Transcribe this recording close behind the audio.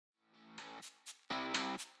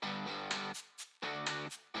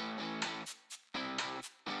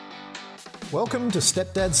Welcome to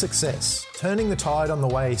Stepdad Success, turning the tide on the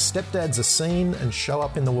way stepdads are seen and show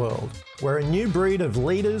up in the world. We're a new breed of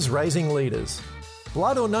leaders raising leaders.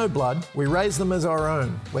 Blood or no blood, we raise them as our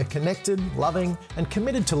own. We're connected, loving, and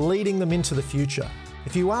committed to leading them into the future.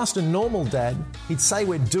 If you asked a normal dad, he'd say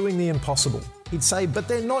we're doing the impossible. He'd say, but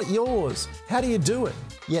they're not yours. How do you do it?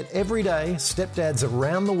 Yet every day, stepdads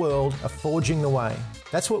around the world are forging the way.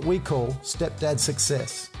 That's what we call Stepdad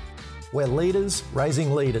Success. We're leaders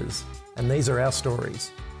raising leaders, and these are our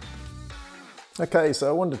stories. Okay, so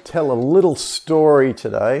I wanted to tell a little story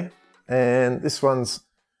today, and this one's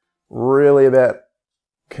really about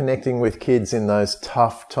connecting with kids in those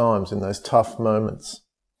tough times, in those tough moments.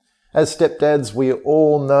 As stepdads, we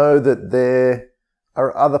all know that there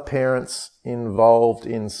are other parents involved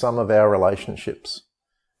in some of our relationships.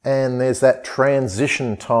 And there's that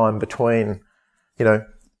transition time between,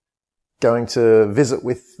 going to visit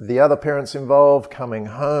with the other parents involved, coming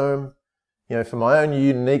home. For my own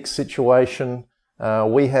unique situation,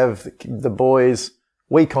 we have the boys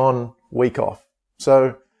week on, week off.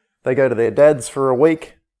 So they go to their dad's for a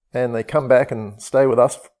week and they come back and stay with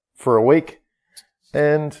us for a week.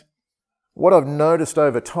 And what I've noticed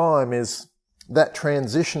over time is that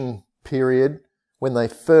transition period when they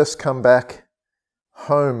first come back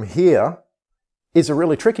home here is a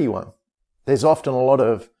really tricky one. There's often a lot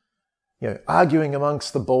of arguing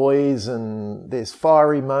amongst the boys, and there's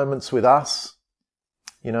fiery moments with us.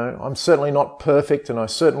 I'm certainly not perfect, and I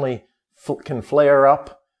certainly can flare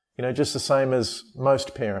up, just the same as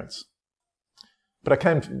most parents. But I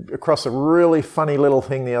came across a really funny little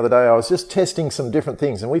thing the other day. I was just testing some different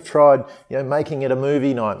things, and we've tried, making it a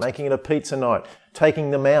movie night, making it a pizza night,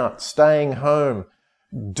 taking them out, staying home,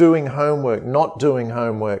 doing homework, not doing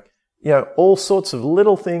homework, all sorts of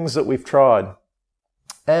little things that we've tried.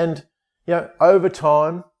 And over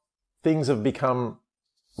time, things have become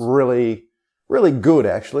really, really good,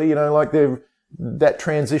 actually. That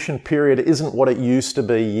transition period isn't what it used to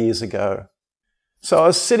be years ago. So I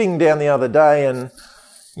was sitting down the other day and,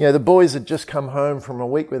 the boys had just come home from a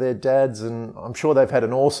week with their dads, and I'm sure they've had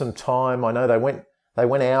an awesome time. I know they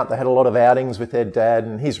went out, they had a lot of outings with their dad,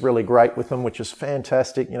 and he's really great with them, which is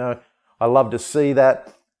fantastic. I love to see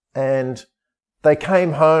that. And they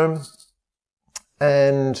came home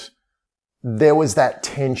and there was that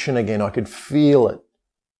tension again. I could feel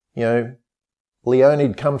it.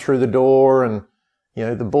 Leonie'd come through the door and,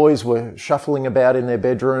 the boys were shuffling about in their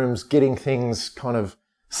bedrooms, getting things kind of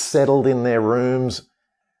settled in their rooms.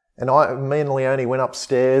 And me and Leonie went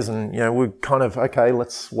upstairs and, we're kind of, okay,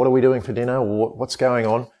 what are we doing for dinner? What's going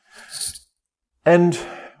on? And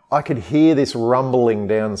I could hear this rumbling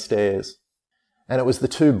downstairs. And it was the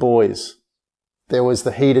two boys. There was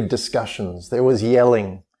the heated discussions. There was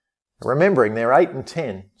yelling. Remembering they're 8 and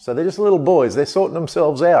 10, so they're just little boys. They're sorting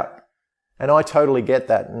themselves out. And I totally get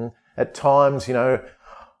that. And at times,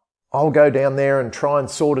 I'll go down there and try and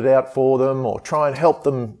sort it out for them, or try and help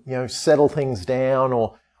them, settle things down,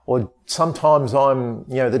 or sometimes I'm,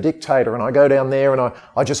 the dictator and I go down there and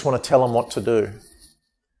I just want to tell them what to do.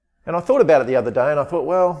 And I thought about it the other day and I thought,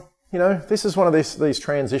 well, this is one of these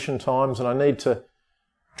transition times and I need to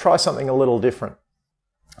try something a little different.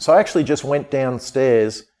 So I actually just went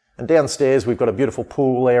downstairs. And downstairs we've got a beautiful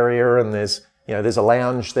pool area, and there's a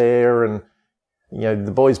lounge there, and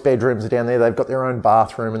the boys' bedrooms are down there. They've got their own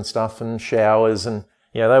bathroom and stuff and showers, and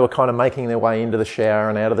they were kind of making their way into the shower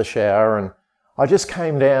and out of the shower. And I just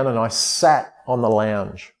came down and I sat on the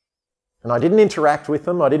lounge, and I didn't interact with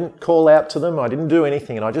them. I didn't call out to them. I didn't do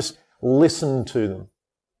anything, and I just listened to them.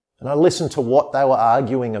 And I listened to what they were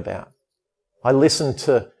arguing about. I listened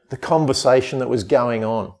to the conversation that was going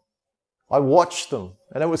on. I watched them,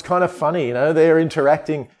 and it was kind of funny, they're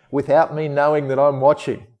interacting without me knowing that I'm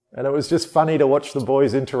watching. And it was just funny to watch the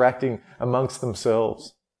boys interacting amongst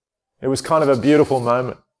themselves. It was kind of a beautiful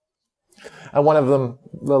moment. And one of them,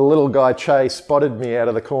 the little guy Che, spotted me out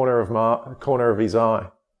of the corner of his eye.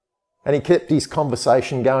 And he kept his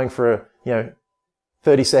conversation going for,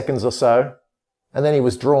 30 seconds or so. And then he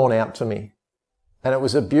was drawn out to me. And it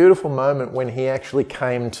was a beautiful moment when he actually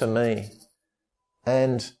came to me.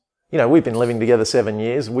 And we've been living together 7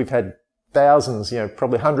 years. We've had thousands,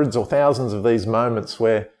 probably hundreds or thousands of these moments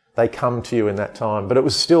where they come to you in that time. But it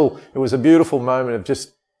was a beautiful moment of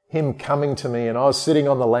just him coming to me, and I was sitting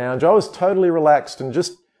on the lounge. I was totally relaxed and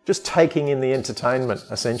just taking in the entertainment,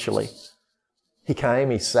 essentially. He came,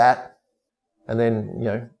 he sat, and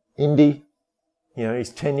then, Indy, he's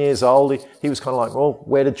 10 years old. He was kind of like, well,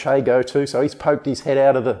 where did Che go to? So he's poked his head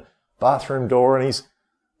out of the bathroom door and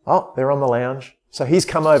they're on the lounge. So he's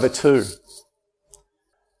come over too.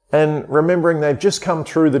 And remembering they've just come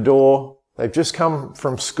through the door They've just come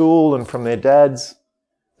from school and from their dads,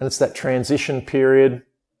 and it's that transition period,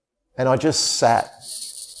 and I just sat.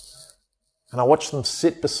 And I watched them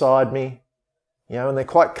sit beside me, and they're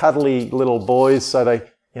quite cuddly little boys, so they,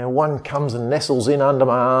 one comes and nestles in under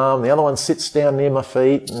my arm, the other one sits down near my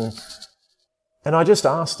feet, and I just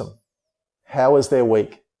asked them, how was their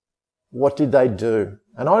week? What did they do?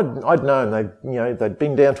 And I'd known they'd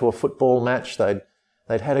been down to a football match, they'd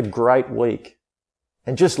had a great week.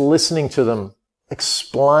 And just listening to them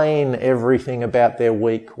explain everything about their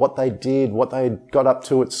week, what they did, what they got up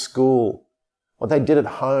to at school, what they did at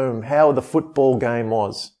home, how the football game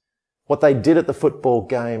was, what they did at the football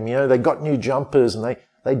game. They got new jumpers and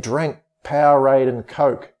they drank Powerade and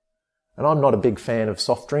Coke. And I'm not a big fan of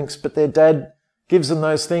soft drinks, but their dad gives them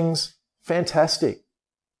those things. Fantastic.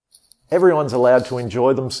 Everyone's allowed to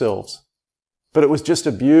enjoy themselves. But it was just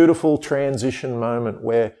a beautiful transition moment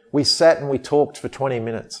where we sat and we talked for 20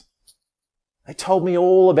 minutes. They told me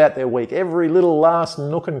all about their week, every little last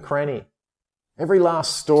nook and cranny, every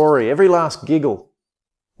last story, every last giggle.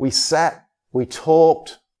 We sat, we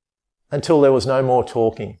talked until there was no more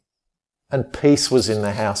talking and peace was in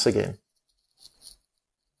the house again.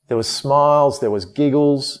 There was smiles, there was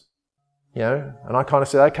giggles, and I kind of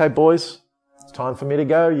said, okay, boys, it's time for me to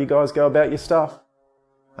go. You guys go about your stuff.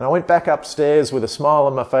 And I went back upstairs with a smile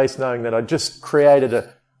on my face, knowing that I'd just created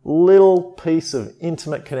a little piece of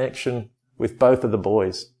intimate connection with both of the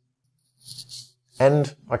boys.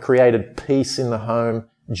 And I created peace in the home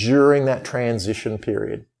during that transition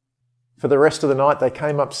period. For the rest of the night, they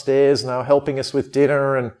came upstairs and they were helping us with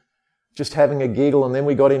dinner and just having a giggle. And then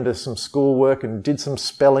we got into some schoolwork and did some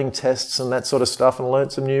spelling tests and that sort of stuff and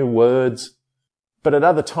learnt some new words. But at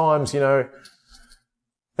other times,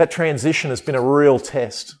 that transition has been a real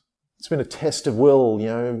test. It's been a test of will,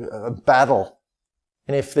 a battle.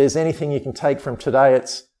 And if there's anything you can take from today,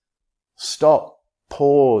 it's stop,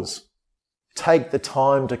 pause, take the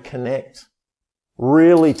time to connect.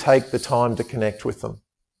 Really take the time to connect with them,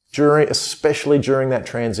 especially during that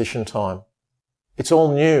transition time. It's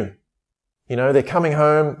all new. They're coming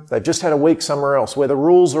home, they've just had a week somewhere else where the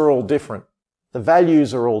rules are all different. The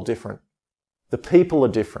values are all different. The people are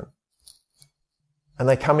different. And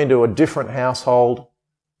they come into a different household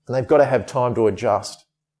and they've got to have time to adjust.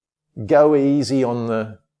 Go easy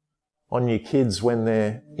on your kids when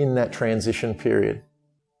they're in that transition period.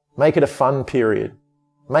 Make it a fun period.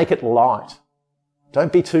 Make it light.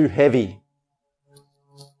 Don't be too heavy.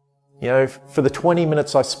 For the 20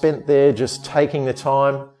 minutes I spent there just taking the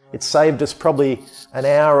time, it saved us probably an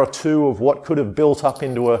hour or two of what could have built up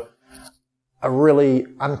into a really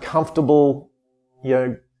uncomfortable,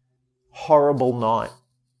 horrible night.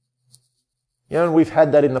 And we've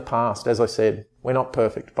had that in the past, as I said. We're not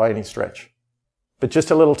perfect by any stretch. But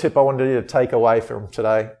just a little tip I wanted you to take away from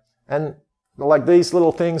today. And like these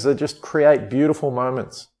little things that just create beautiful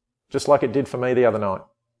moments, just like it did for me the other night.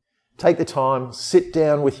 Take the time, sit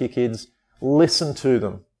down with your kids, listen to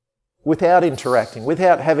them without interacting,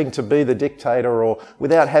 without having to be the dictator or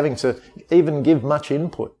without having to even give much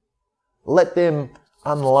input. Let them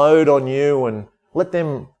unload on you and let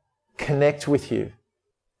them connect with you.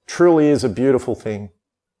 Truly is a beautiful thing.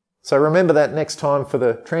 So remember that next time for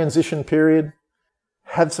the transition period.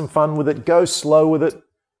 Have some fun with it. Go slow with it.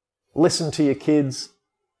 Listen to your kids.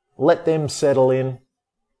 Let them settle in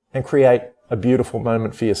and create a beautiful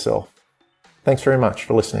moment for yourself. Thanks very much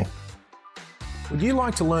for listening. Would you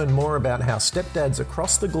like to learn more about how stepdads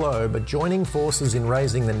across the globe are joining forces in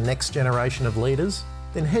raising the next generation of leaders?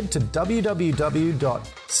 Then head to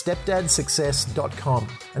www.stepdadsuccess.com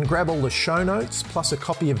and grab all the show notes plus a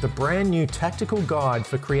copy of the brand new tactical guide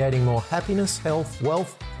for creating more happiness, health,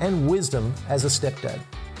 wealth, and wisdom as a stepdad.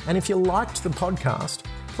 And if you liked the podcast,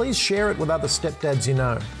 please share it with other stepdads you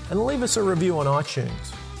know and leave us a review on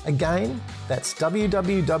iTunes. Again, that's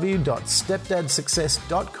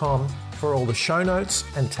www.stepdadsuccess.com for all the show notes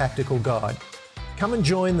and tactical guide. Come and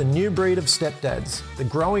join the new breed of stepdads, the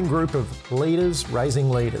growing group of leaders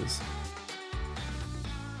raising leaders.